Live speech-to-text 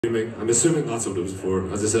I'm assuming that's what it was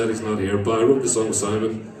for. As I said, he's not here, but I wrote the song with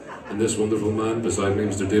Simon and this wonderful man beside me,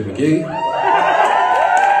 Mr. Dave McGee.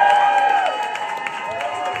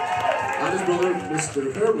 And his brother,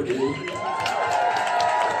 Mr. Herb McGee.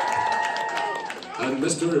 And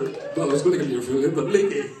Mr. well, I was going to give you a full name, but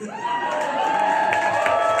Leaky.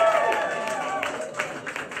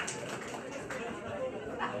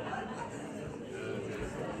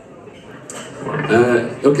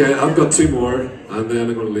 Okay, I've got two more, and then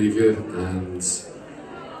I'm going to leave you, and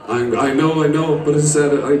I know, but as I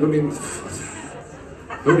said, I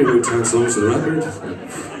only wrote 10 songs for the record.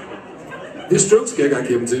 The Strokes gig I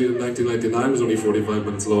came to in 1999 was only 45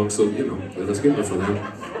 minutes long, so, you know, that's good enough for them.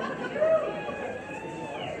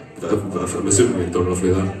 I'm assuming we've done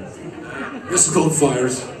roughly that. This is called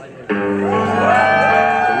Fires.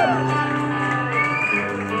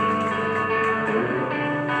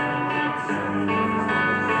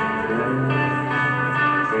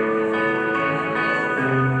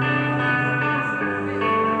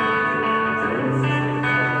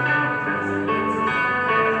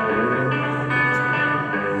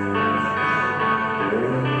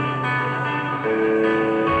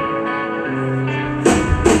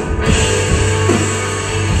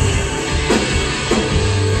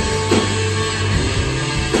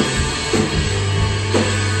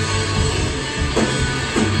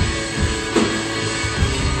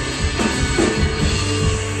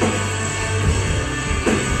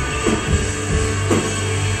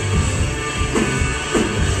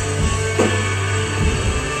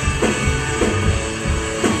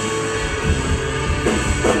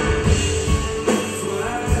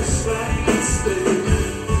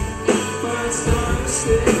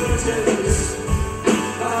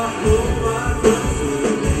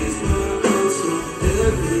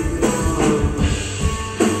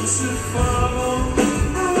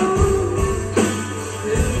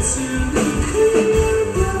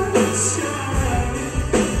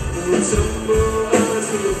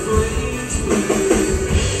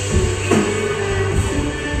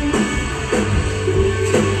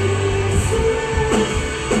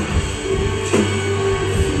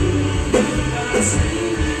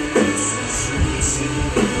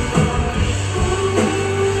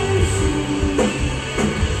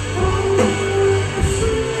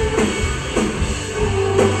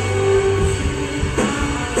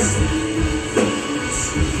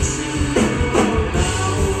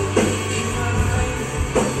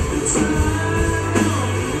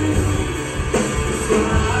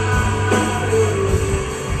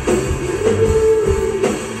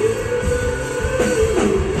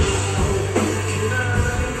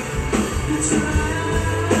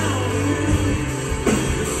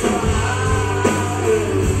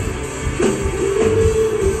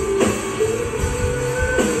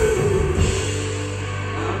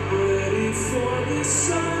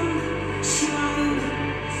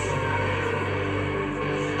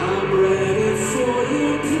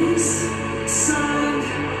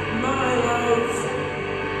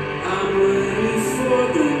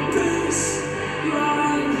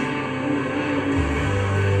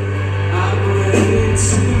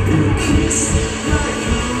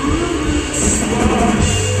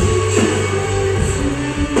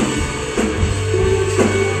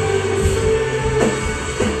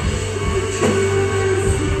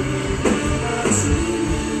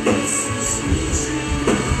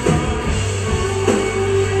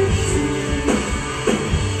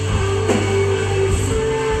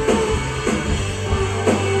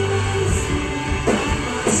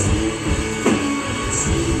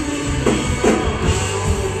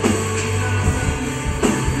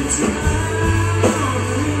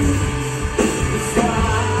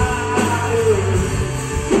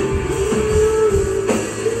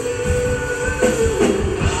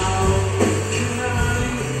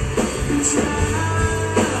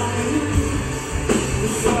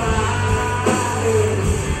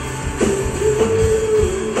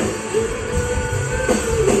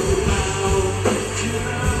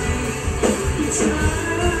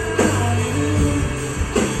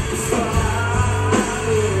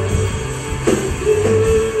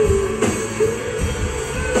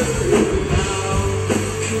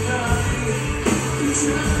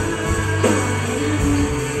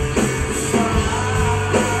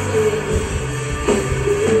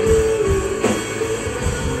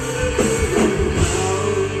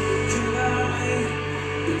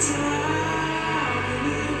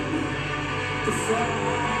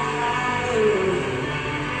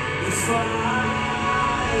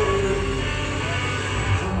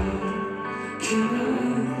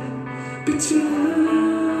 Between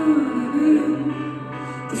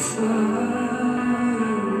the fire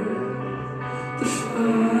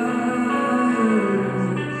Oh,